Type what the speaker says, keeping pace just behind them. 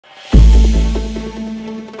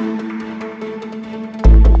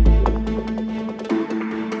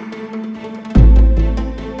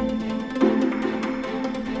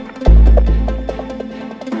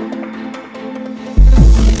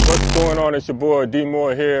on? It's your boy D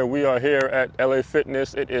Moore here. We are here at LA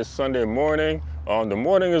Fitness. It is Sunday morning. The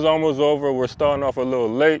morning is almost over. We're starting off a little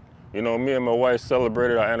late. You know, me and my wife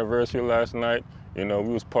celebrated our anniversary last night. You know,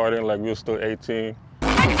 we was partying like we were still 18.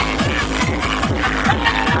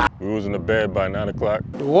 We was in the bed by 9 o'clock.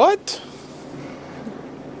 What?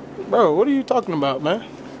 Bro, what are you talking about, man?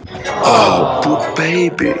 Oh,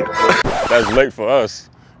 baby. That's late for us,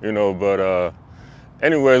 you know, but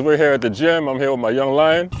anyways, we're here at the gym. I'm here with my young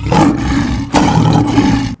lion.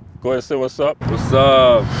 Go ahead and say what's up. What's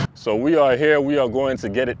up? So we are here, we are going to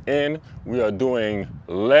get it in. We are doing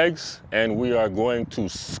legs and we are going to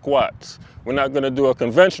squats. We're not gonna do a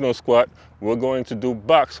conventional squat, we're going to do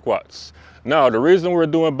box squats. Now, the reason we're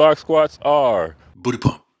doing box squats are Booty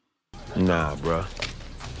pump. Nah, bro.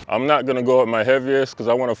 I'm not gonna go at my heaviest because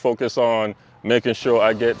I wanna focus on making sure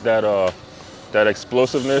I get that that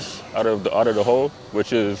explosiveness out of the hole,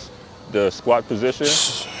 which is the squat position.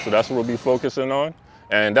 So that's what we'll be focusing on.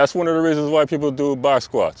 And that's one of the reasons why people do box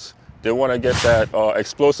squats. They want to get that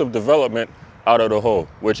explosive development out of the hole,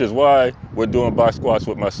 which is why we're doing box squats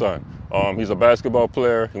with my son. He's a basketball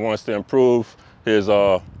player. He wants to improve his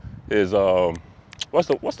what's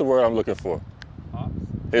the word I'm looking for? Hops.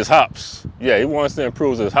 His hops. Yeah, he wants to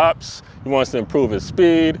improve his hops. He wants to improve his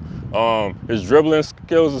speed. His dribbling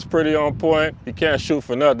skills is pretty on point. He can't shoot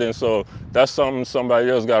for nothing, so that's something somebody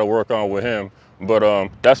else got to work on with him. But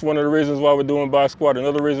that's one of the reasons why we're doing box squat.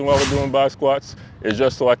 Another reason why we're doing box squats is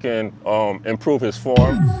just so I can improve his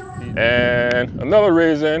form. And another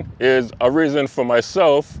reason is a reason for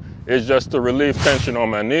myself is just to relieve tension on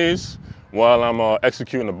my knees while I'm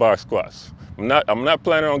executing the box squats. I'm not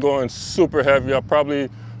planning on going super heavy. I'll probably,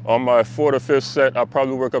 on my 4th or 5th set, I'll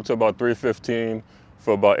probably work up to about 315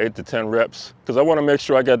 for about 8 to 10 reps because I want to make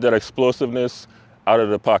sure I get that explosiveness out of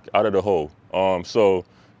the pocket, out of the hole.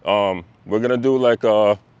 We're gonna do like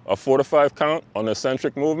a 4 to 5 count on the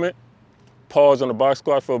eccentric movement. Pause on the box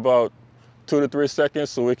squat for about 2 to 3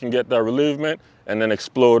 seconds so we can get that relievement and then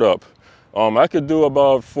explode up. I could do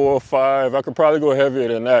about 4 or 5. I could probably go heavier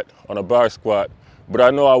than that on a box squat, but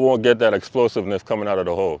I know I won't get that explosiveness coming out of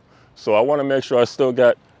the hole. So I wanna make sure I still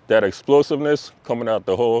got that explosiveness coming out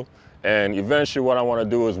the hole. And eventually what I wanna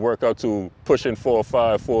do is work out to pushing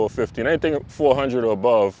 405, 415, anything 400 or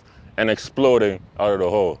above and exploding out of the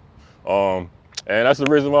hole. And that's the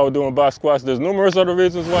reason why we're doing box squats. There's numerous other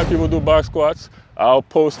reasons why people do box squats. I'll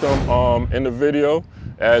post them in the video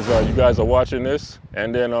as you guys are watching this.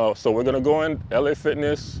 And then, so we're gonna go in LA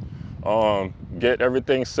Fitness, get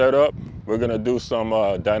everything set up. We're gonna do some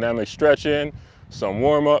dynamic stretching, some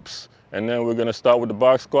warm-ups, and then we're gonna start with the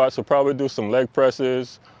box squats. So probably do some leg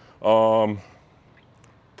presses, probably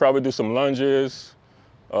do some lunges.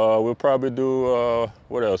 We'll probably do,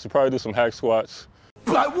 what else? We'll probably do some hack squats.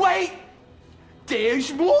 But wait,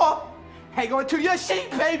 there's more. Hang on to your seat,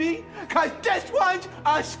 baby, because this one's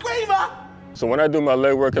a screamer. So when I do my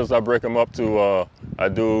leg workouts, I break them up to, I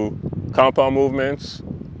do compound movements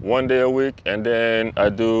 1 day a week, and then I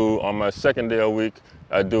do, on my 2nd day a week,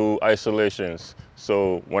 I do isolations.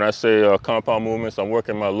 So when I say compound movements, I'm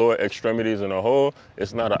working my lower extremities in a hole.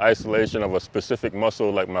 It's not an isolation of a specific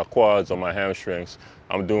muscle like my quads or my hamstrings.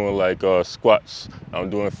 I'm doing like squats, I'm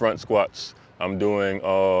doing front squats, I'm doing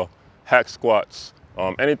hack squats,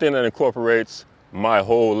 anything that incorporates my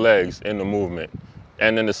whole legs in the movement.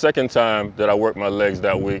 And then the 2nd time that I work my legs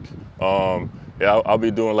that week, I'll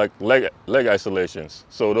be doing like leg isolations.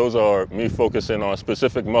 So those are me focusing on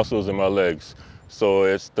specific muscles in my legs. So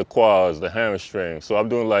it's the quads, the hamstrings. So I'm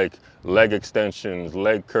doing like leg extensions,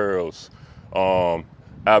 leg curls,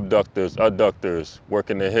 abductors, adductors,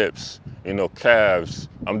 working the hips, you know, calves.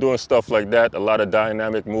 I'm doing stuff like that, a lot of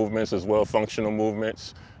dynamic movements as well, functional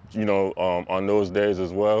movements, you know, on those days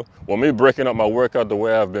as well. Well, me breaking up my workout the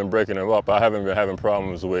way I've been breaking them up, I haven't been having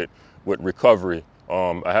problems with recovery.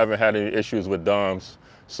 I haven't had any issues with DOMS.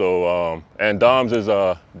 So, and DOMS is,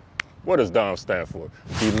 what does DOMS stand for?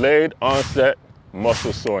 Delayed onset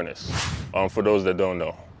muscle soreness, for those that don't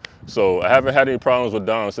know. So I haven't had any problems with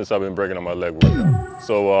DOMS since I've been breaking up my leg workout.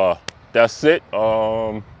 So that's it.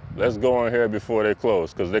 Let's go in here before they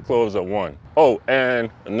close, because they close at 1. Oh,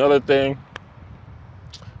 and another thing.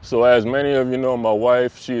 So as many of you know, my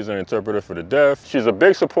wife, she's an interpreter for the deaf. She's a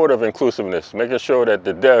big supporter of inclusiveness, making sure that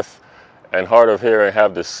the deaf and hard of hearing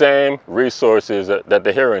have the same resources that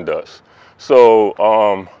the hearing does.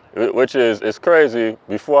 So, which is, it's crazy.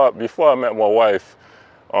 Before I met my wife,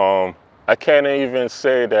 I can't even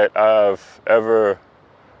say that I've ever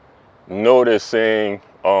noticed seeing,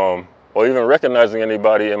 or even recognizing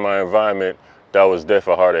anybody in my environment that was deaf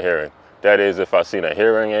or hard of hearing. That is, if I've seen a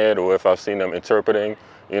hearing aid or if I've seen them interpreting,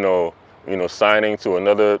 you know, you know, signing to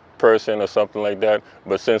another person or something like that.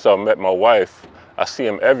 But since I met my wife, I see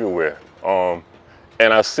him everywhere. And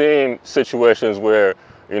I've seen situations where,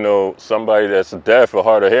 you know, somebody that's deaf or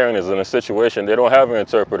hard of hearing is in a situation, they don't have an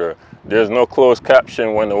interpreter. There's no closed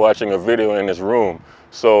caption when they're watching a video in this room.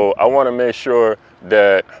 So I want to make sure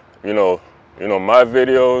that, you know, my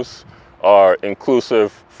videos are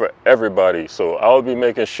inclusive for everybody. So I'll be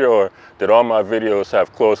making sure that all my videos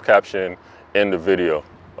have closed caption in the video,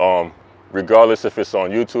 regardless if it's on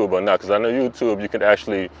YouTube or not, because I know YouTube, you can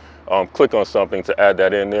actually click on something to add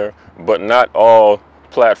that in there, but not all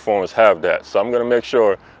platforms have that. So I'm going to make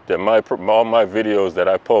sure that all my videos that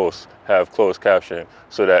I post have closed caption,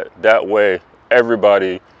 so that way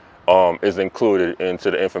everybody is included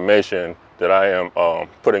into the information that I am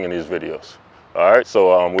putting in these videos. All right,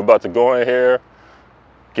 so we're about to go in here,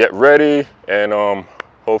 get ready, and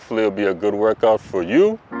hopefully it'll be a good workout for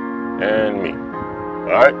you and me.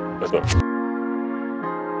 All right, let's go.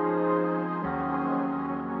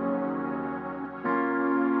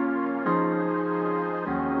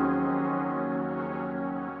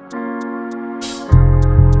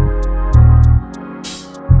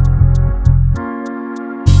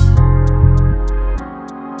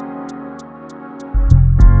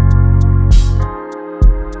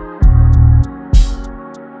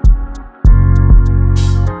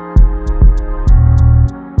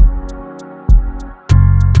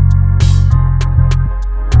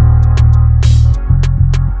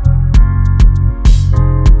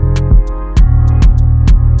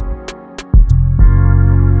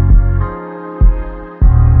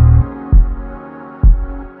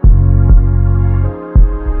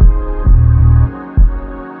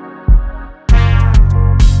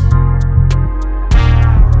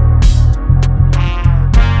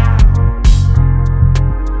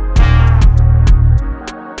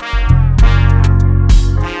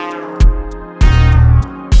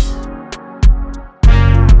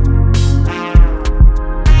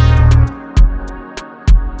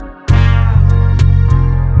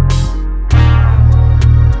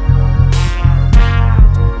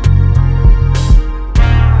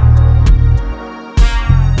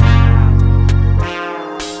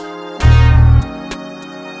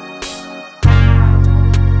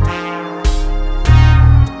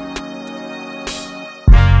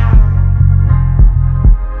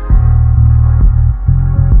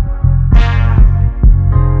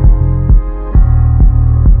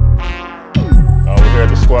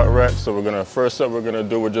 So first set we're gonna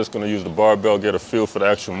do, we're just gonna use the barbell, get a feel for the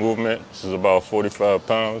actual movement. This is about 45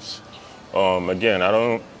 pounds. Again,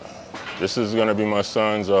 this is gonna be my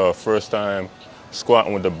son's first time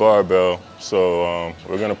squatting with the barbell. So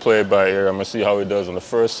we're gonna play it by ear. I'm gonna see how he does on the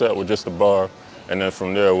first set with just the bar. And then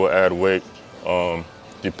from there, we'll add weight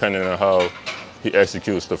depending on how he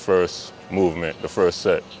executes the first movement, the first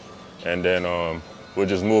set. And then we'll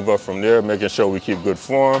just move up from there, making sure we keep good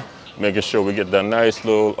form, making sure we get that nice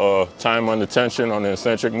little time under tension on the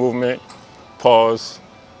eccentric movement, pause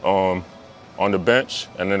on the bench,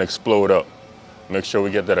 and then explode up. Make sure we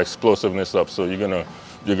get that explosiveness up. So you're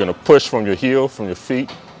gonna push from your heel, from your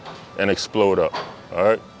feet, and explode up. All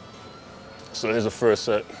right. So here's the first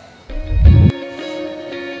set.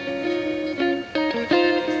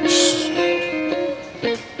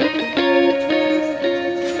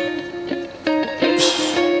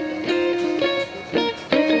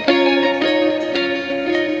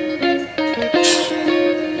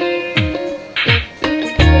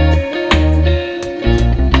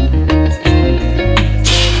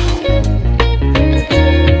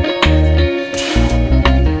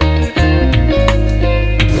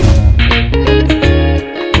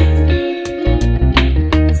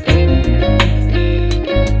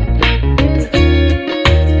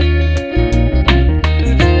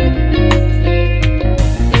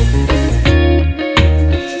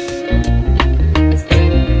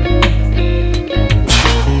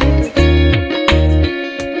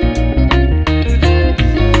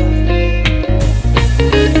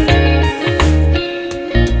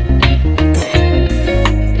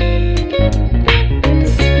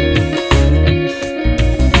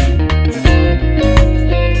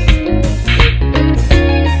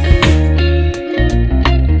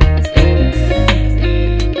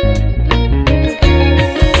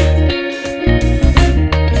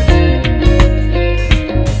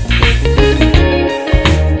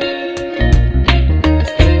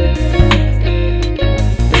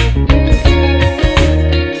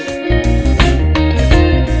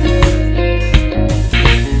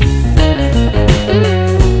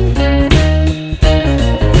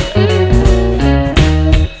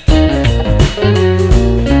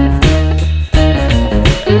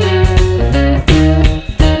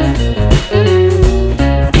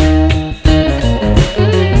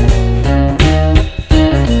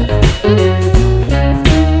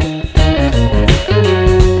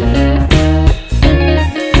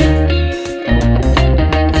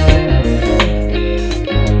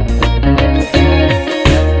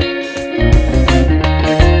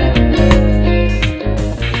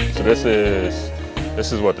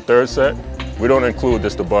 this is what, the third set? We don't include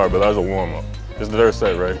this, the barbell, as a warm-up. This is the third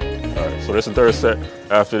set, right? All right, so this is the third set.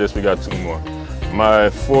 After this, we got 2 more. My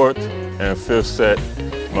 4th and 5th set,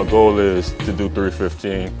 my goal is to do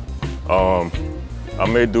 315. I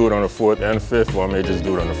may do it on the 4th and 5th, or I may just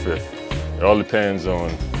do it on the 5th. It all depends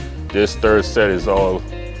on, this third set is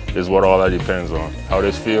what all that depends on. How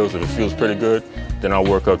this feels. If it feels pretty good, then I'll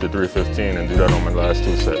work up to 315 and do that on my last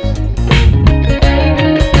 2 sets.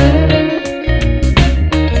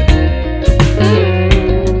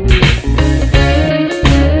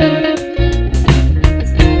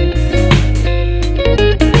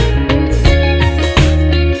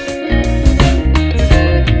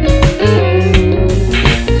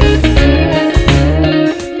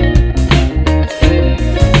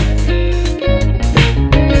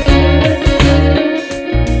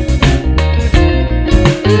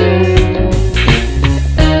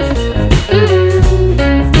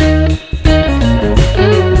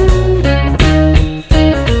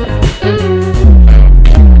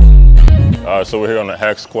 So we're here on the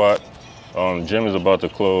hack squat. Gym is about to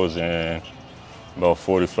close in about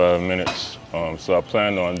 45 minutes. So I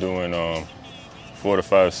plan on doing 4 to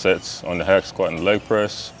 5 sets on the hack squat and leg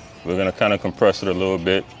press. We're gonna kind of compress it a little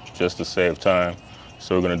bit just to save time.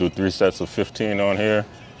 So we're gonna do 3 sets of 15 on here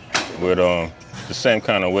with the same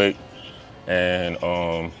kind of weight, and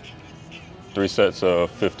 3 sets of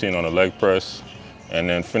 15 on the leg press, and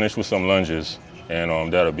then finish with some lunges,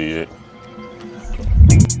 and that'll be it.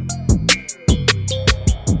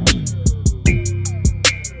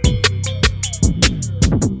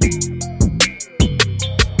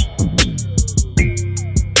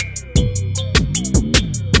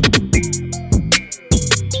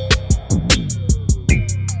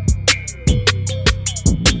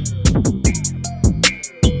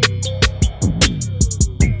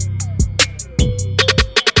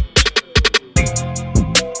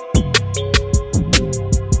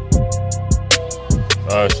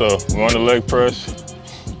 All right, so we're on the leg press.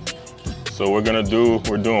 So we're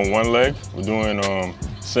doing one leg. We're doing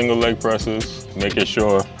single leg presses, making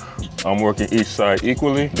sure I'm working each side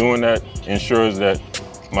equally. Doing that ensures that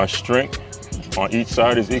my strength on each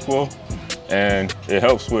side is equal, and it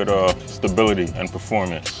helps with stability and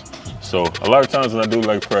performance. So a lot of times when I do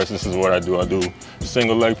leg press, this is what I do. I do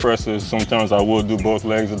single leg presses. Sometimes I will do both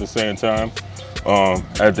legs at the same time.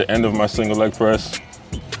 At the end of my single leg press,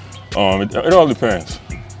 it all depends.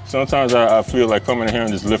 Sometimes I feel like coming in here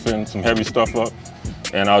and just lifting some heavy stuff up,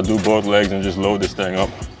 and I'll do both legs and just load this thing up.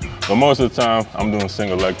 But most of the time, I'm doing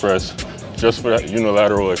single leg press just for that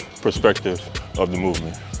unilateral perspective of the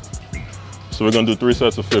movement. So we're gonna do 3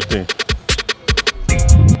 sets of 15.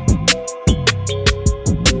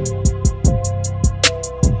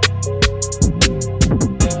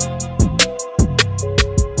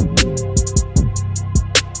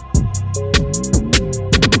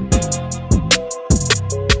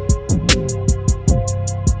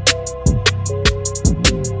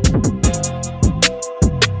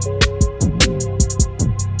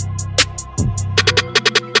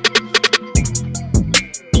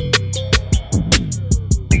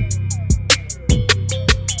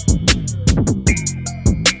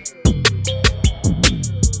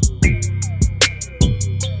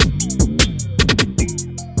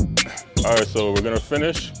 All right, so we're gonna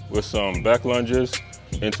finish with some back lunges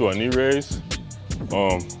into a knee raise.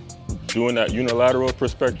 Doing that unilateral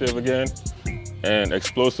perspective again, and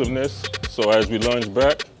explosiveness. So as we lunge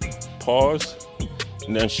back, pause,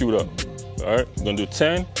 and then shoot up. All right, we're gonna do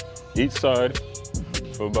 10 each side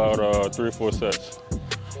for about 3 or 4 sets.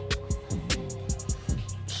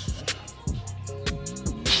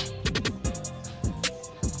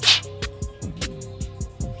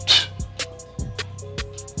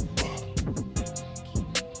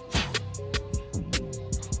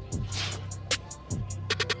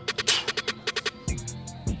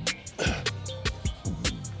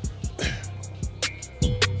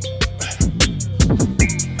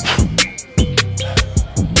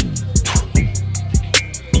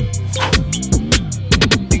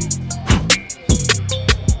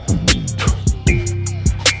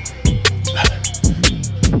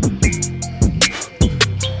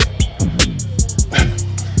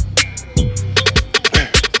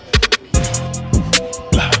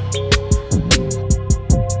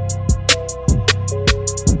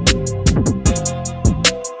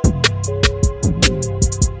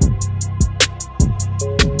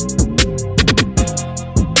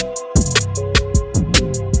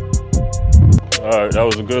 All right, that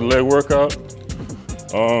was a good leg workout.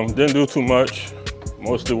 Didn't do too much.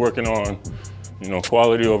 Mostly working on,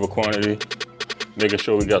 quality over quantity, making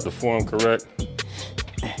sure we got the form correct.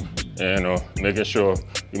 and making sure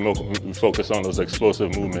we focus on those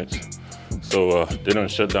explosive movements. So they don't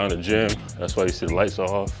shut down the gym. That's why you see the lights are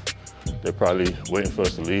off. They're probably waiting for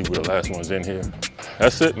us to leave. We're the last ones in here.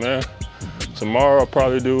 That's it, man. Tomorrow I'll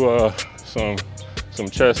probably do some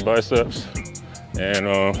chest, biceps, and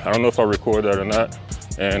I don't know if I record that or not.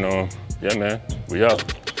 And yeah, man, we out.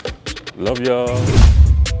 Love y'all.